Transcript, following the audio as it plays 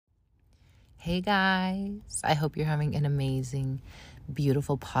Hey guys, I hope you're having an amazing,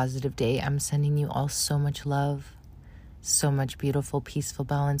 beautiful, positive day. I'm sending you all so much love, so much beautiful, peaceful,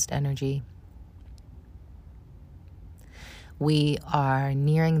 balanced energy. We are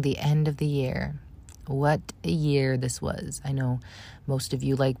nearing the end of the year. What a year this was. I know most of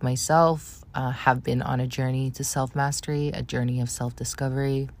you, like myself, have been on a journey to self-mastery, a journey of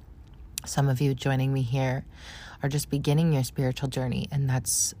self-discovery. Some of you joining me here are just beginning your spiritual journey, and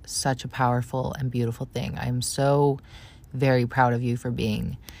that's such a powerful and beautiful thing. I'm so very proud of you for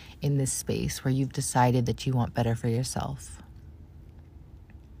being in this space where you've decided that you want better for yourself.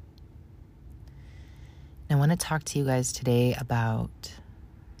 I want to talk to you guys today about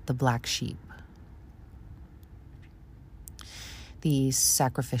the black sheep, the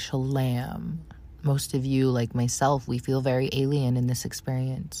sacrificial lamb. Most of you, like myself, we feel very alien in this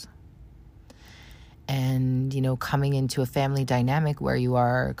experience. And, coming into a family dynamic where you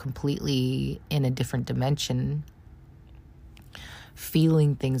are completely in a different dimension,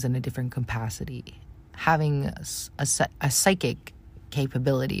 feeling things in a different capacity, having a psychic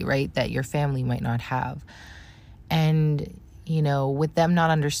capability, right, that your family might not have. And, with them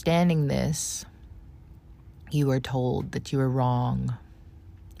not understanding this, you were told that you were wrong,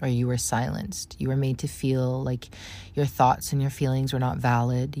 or you were silenced. You were made to feel like your thoughts and your feelings were not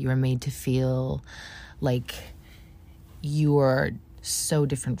valid. You were made to feel like you were so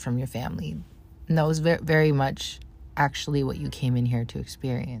different from your family. And that was very, very much actually what you came in here to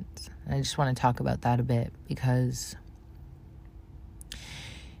experience. And I just want to talk about that a bit, because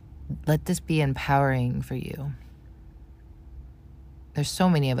let this be empowering for you. There's so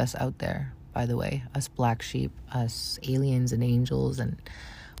many of us out there, by the way, us black sheep, us aliens and angels, and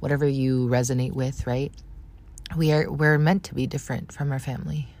whatever you resonate with, right? We're meant to be different from our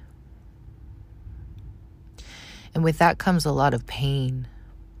family. And with that comes a lot of pain.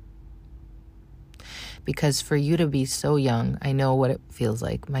 Because for you to be so young, I know what it feels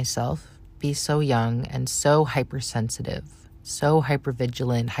like myself, be so young and so hypersensitive, so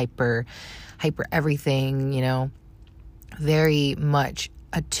hypervigilant, hyper everything, very much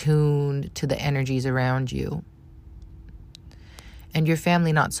attuned to the energies around you. And your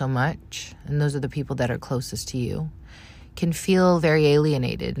family not so much, and those are the people that are closest to you, can feel very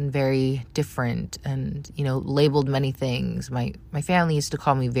alienated and very different and, labeled many things. My family used to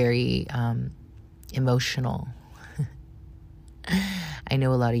call me very emotional. I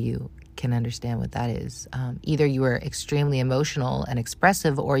know a lot of you can understand what that is. Either you were extremely emotional and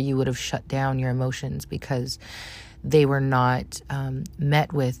expressive, or you would have shut down your emotions because they were not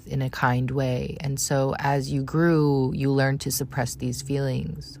met with in a kind way. And so as you grew, you learned to suppress these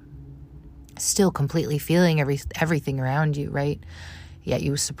feelings, still completely feeling everything around you, right? Yet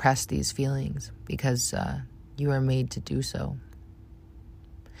you suppress these feelings because you were made to do so.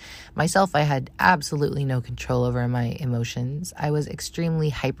 Myself, I had absolutely no control over my emotions. I was extremely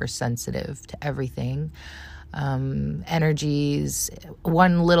hypersensitive to everything. Energies,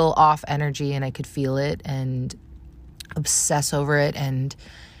 one little off energy and I could feel it and obsess over it, and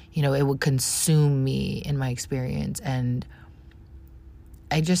it would consume me in my experience. And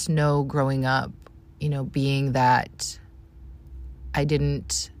I just know growing up, being that I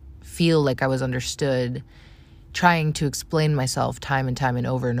didn't feel like I was understood, trying to explain myself time and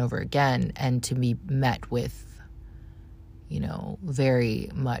over again, and to be met with very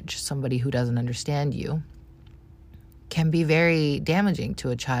much somebody who doesn't understand you, can be very damaging to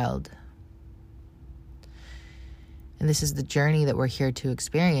a child. And this is the journey that we're here to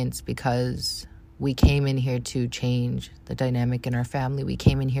experience, because we came in here to change the dynamic in our family. We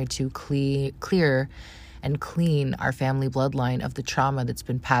came in here to clear and clean our family bloodline of the trauma that's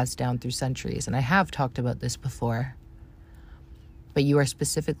been passed down through centuries. And I have talked about this before. But you are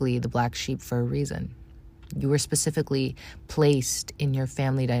specifically the black sheep for a reason. You were specifically placed in your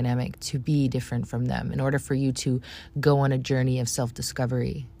family dynamic to be different from them in order for you to go on a journey of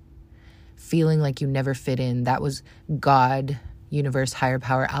self-discovery. Feeling like you never fit in. That was God, universe, higher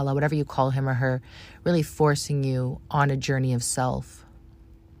power, Allah, whatever you call him or her, really forcing you on a journey of self.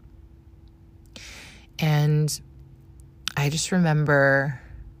 And I just remember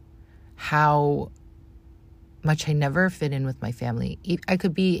how much I never fit in with my family. I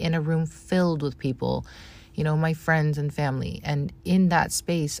could be in a room filled with people, my friends and family. And in that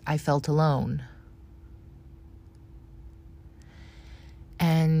space, I felt alone.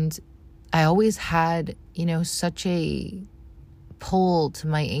 And I always had, such a pull to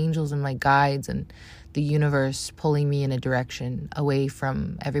my angels and my guides and the universe pulling me in a direction away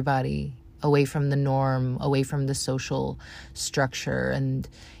from everybody away from the norm, away from the social structure, and,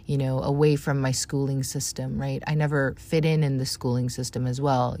 away from my schooling system, right? I never fit in the schooling system as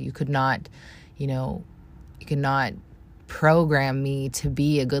well. You could not program me to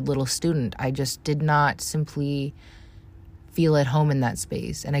be a good little student. I just did not simply feel at home in that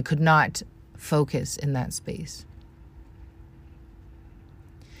space, and I could not focus in that space.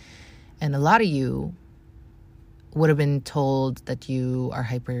 And a lot of you would have been told that you are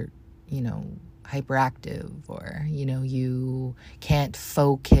hyperactive, or, you can't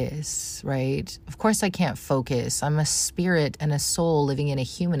focus, right? Of course I can't focus. I'm a spirit and a soul living in a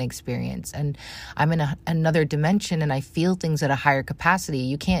human experience, and I'm in another dimension, and I feel things at a higher capacity.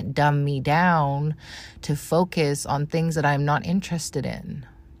 You can't dumb me down to focus on things that I'm not interested in.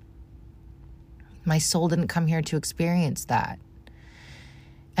 My soul didn't come here to experience that.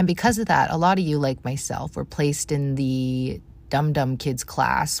 And because of that, a lot of you, like myself, were placed in the dumb kids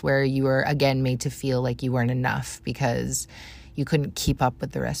class, where you were again made to feel like you weren't enough because you couldn't keep up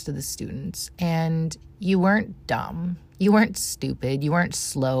with the rest of the students. And you weren't dumb, you weren't stupid, you weren't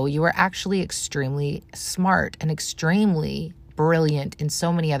slow, you were actually extremely smart and extremely brilliant in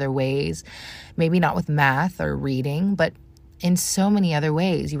so many other ways. Maybe not with math or reading, but in so many other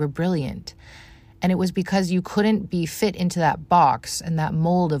ways you were brilliant. And it was because you couldn't be fit into that box and that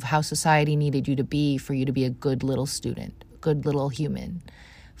mold of how society needed you to be for you to be a good little student, good little human.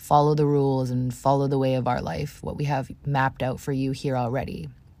 Follow the rules and follow the way of our life, what we have mapped out for you here already.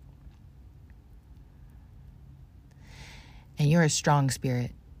 And you're a strong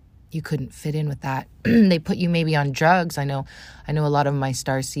spirit. You couldn't fit in with that. They put you maybe on drugs. I know a lot of my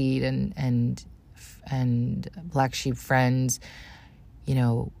starseed and black sheep friends,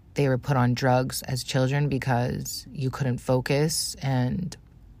 they were put on drugs as children because you couldn't focus. And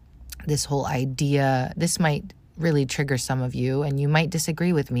this whole idea, this might really trigger some of you, and you might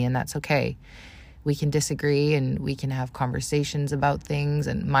disagree with me, and that's okay. We can disagree, and we can have conversations about things,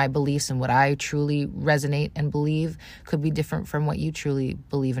 and my beliefs and what I truly resonate and believe could be different from what you truly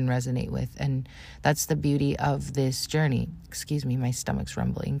believe and resonate with. And that's the beauty of this journey. Excuse me, my stomach's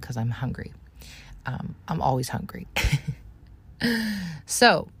rumbling because I'm hungry. I'm always hungry.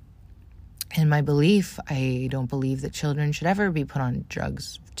 So, in my belief, I don't believe that children should ever be put on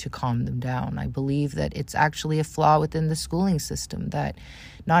drugs to calm them down. I believe that it's actually a flaw within the schooling system, that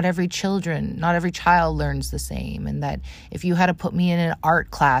not every child learns the same, and that if you had to put me in an art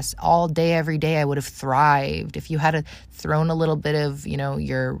class all day, every day, I would have thrived. If you had thrown a little bit of,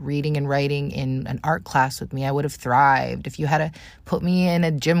 your reading and writing in an art class with me, I would have thrived. If you had to put me in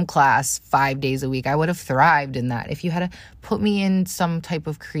a gym class 5 days a week, I would have thrived in that. If you had to put me in some type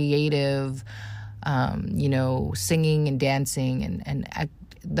of creative, singing and dancing and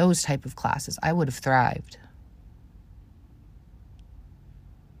those type of classes, I would have thrived.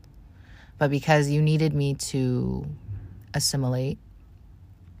 But because you needed me to assimilate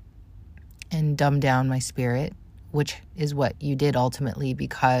and dumb down my spirit, which is what you did ultimately,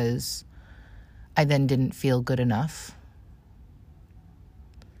 because I then didn't feel good enough.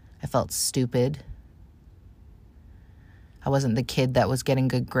 I felt stupid. I wasn't the kid that was getting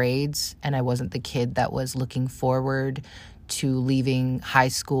good grades, and I wasn't the kid that was looking forward to leaving high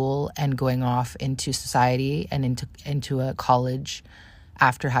school and going off into society and into a college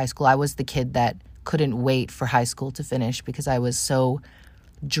after high school. I was the kid that couldn't wait for high school to finish because I was so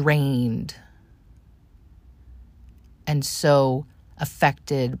drained and so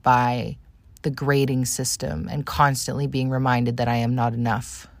affected by the grading system and constantly being reminded that I am not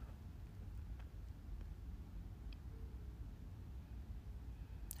enough.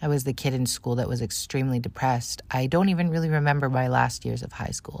 I was the kid in school that was extremely depressed. I don't even really remember my last years of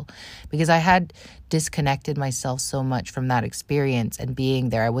high school because I had disconnected myself so much from that experience and being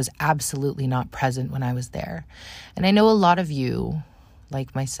there. I was absolutely not present when I was there. And I know a lot of you,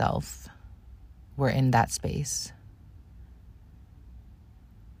 like myself, were in that space.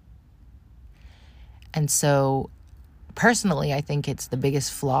 And so, personally, I think it's the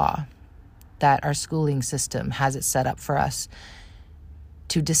biggest flaw that our schooling system has it set up for us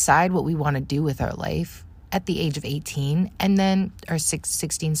to decide what we want to do with our life at the age of 18 and then, or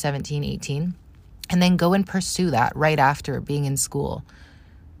 16, 17, 18, and then go and pursue that right after being in school.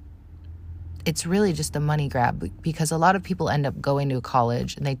 It's really just a money grab because a lot of people end up going to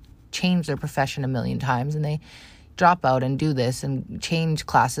college and they change their profession a million times and they drop out and do this and change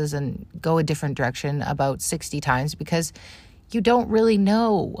classes and go a different direction about 60 times because you don't really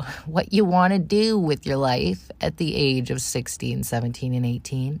know what you want to do with your life at the age of 16, 17, and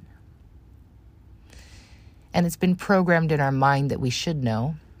 18. And it's been programmed in our mind that we should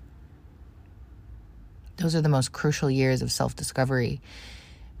know. Those are the most crucial years of self-discovery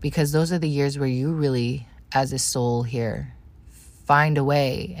because those are the years where you really, as a soul here, find a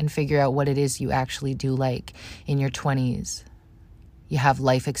way and figure out what it is you actually do like. In your 20s, you have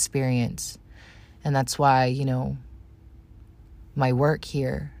life experience. And that's why, my work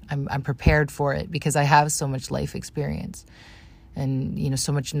here, I'm prepared for it because I have so much life experience and,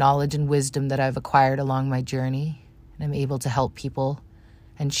 so much knowledge and wisdom that I've acquired along my journey. And I'm able to help people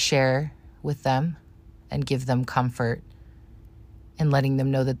and share with them and give them comfort and letting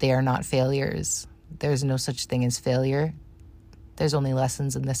them know that they are not failures. There's no such thing as failure. There's only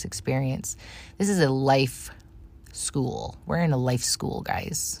lessons in this experience. This is a life school. We're in a life school,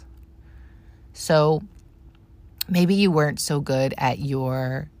 guys. So maybe you weren't so good at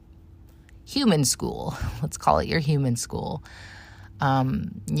your human school. Let's call it your human school.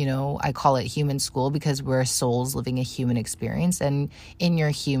 I call it human school because we're souls living a human experience. And in your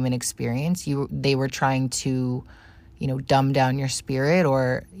human experience, they were trying to, dumb down your spirit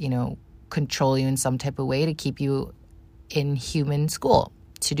or, control you in some type of way to keep you in human school,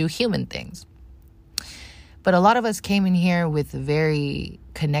 to do human things. But a lot of us came in here with very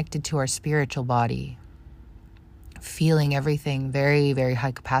connected to our spiritual body, feeling everything, very, very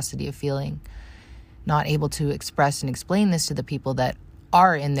high capacity of feeling, not able to express and explain this to the people that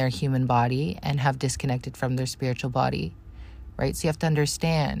are in their human body and have disconnected from their spiritual body, right? So you have to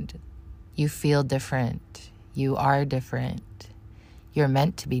understand, you feel different, you are different, you're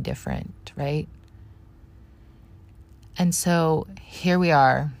meant to be different, right? And so here we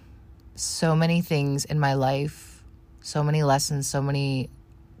are, so many things in my life, so many lessons, so many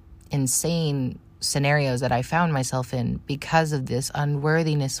insane scenarios that I found myself in because of this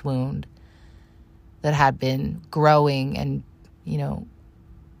unworthiness wound that had been growing and,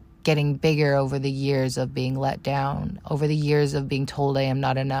 getting bigger over the years of being let down, over the years of being told I am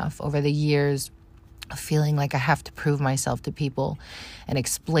not enough, over the years of feeling like I have to prove myself to people and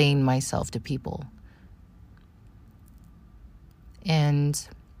explain myself to people. And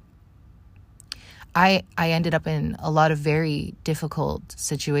I ended up in a lot of very difficult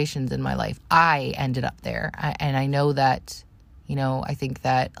situations in my life. I ended up there. And I know that, I think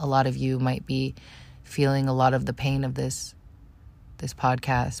that a lot of you might be feeling a lot of the pain of this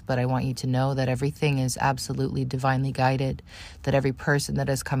podcast, but I want you to know that everything is absolutely divinely guided, that every person that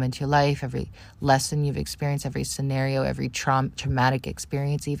has come into your life, every lesson you've experienced, every scenario, every traumatic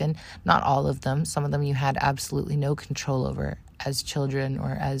experience even, not all of them, some of them you had absolutely no control over as children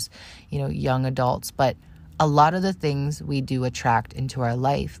or as, young adults, but a lot of the things we do attract into our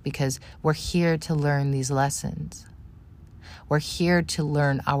life because we're here to learn these lessons. We're here to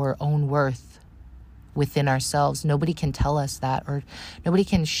learn our own worth within ourselves. Nobody can tell us that, or nobody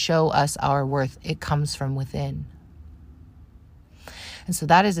can show us our worth. It comes from within. And so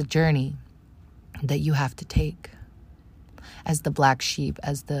that is a journey that you have to take as the black sheep,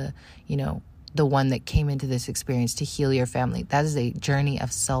 as the one that came into this experience to heal your family. That is a journey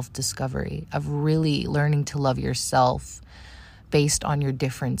of self-discovery, of really learning to love yourself based on your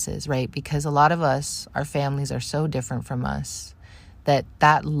differences, right? Because a lot of us, our families are so different from us,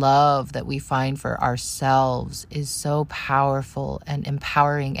 that love that we find for ourselves is so powerful and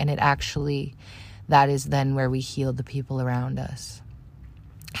empowering. And that is then where we heal the people around us,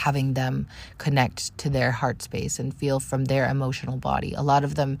 having them connect to their heart space and feel from their emotional body. A lot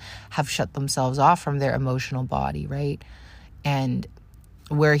of them have shut themselves off from their emotional body, right? And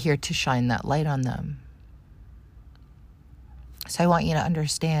we're here to shine that light on them. So I want you to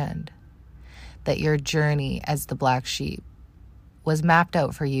understand that your journey as the black sheep was mapped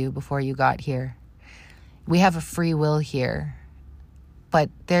out for you before you got here. We have a free will here, but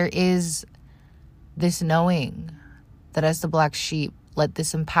there is this knowing that as the black sheep, let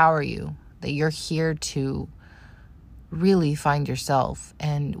this empower you, that you're here to really find yourself.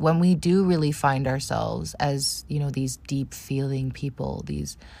 And when we do really find ourselves as, these deep feeling people,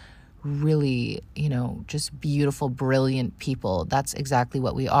 these really, just beautiful, brilliant people, that's exactly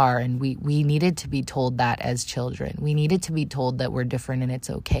what we are. And we needed to be told that as children. We needed to be told that we're different and it's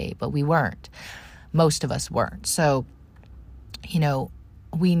okay, but we weren't. Most of us weren't. So,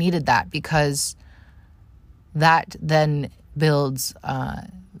 we needed that because that then builds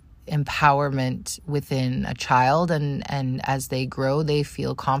empowerment within a child, and as they grow, they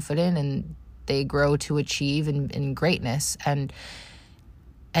feel confident and they grow to achieve in greatness.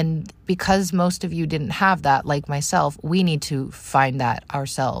 And because most of you didn't have that, like myself, we need to find that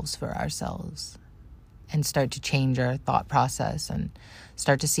ourselves for ourselves and start to change our thought process and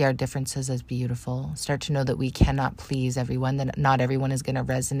start to see our differences as beautiful. Start to know that we cannot please everyone, that not everyone is going to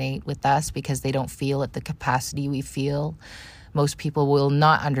resonate with us because they don't feel at the capacity we feel. Most people will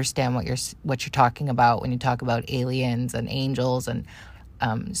not understand what you're talking about when you talk about aliens and angels and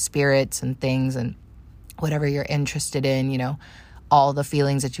spirits and things and whatever you're interested in, all the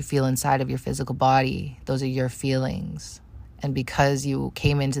feelings that you feel inside of your physical body, those are your feelings. And because you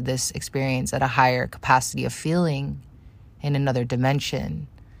came into this experience at a higher capacity of feeling in another dimension,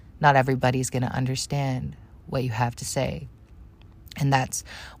 not everybody's going to understand what you have to say. And that's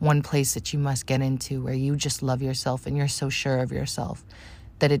one place that you must get into, where you just love yourself and you're so sure of yourself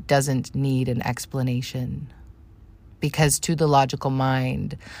that it doesn't need an explanation. Because to the logical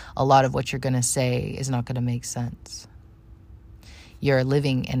mind, a lot of what you're going to say is not going to make sense. You're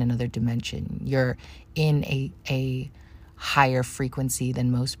living in another dimension. You're in a higher frequency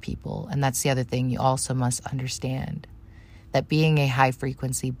than most people. And that's the other thing you also must understand. That being a high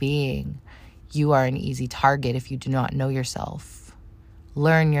frequency being, you are an easy target if you do not know yourself.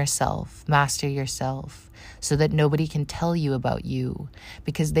 Learn yourself, master yourself, so that nobody can tell you about you,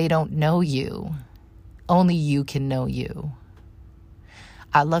 because they don't know you. Only you can know you.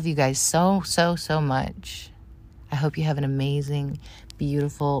 I love you guys so, so, so much. I hope you have an amazing,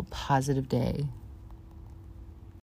 beautiful, positive day.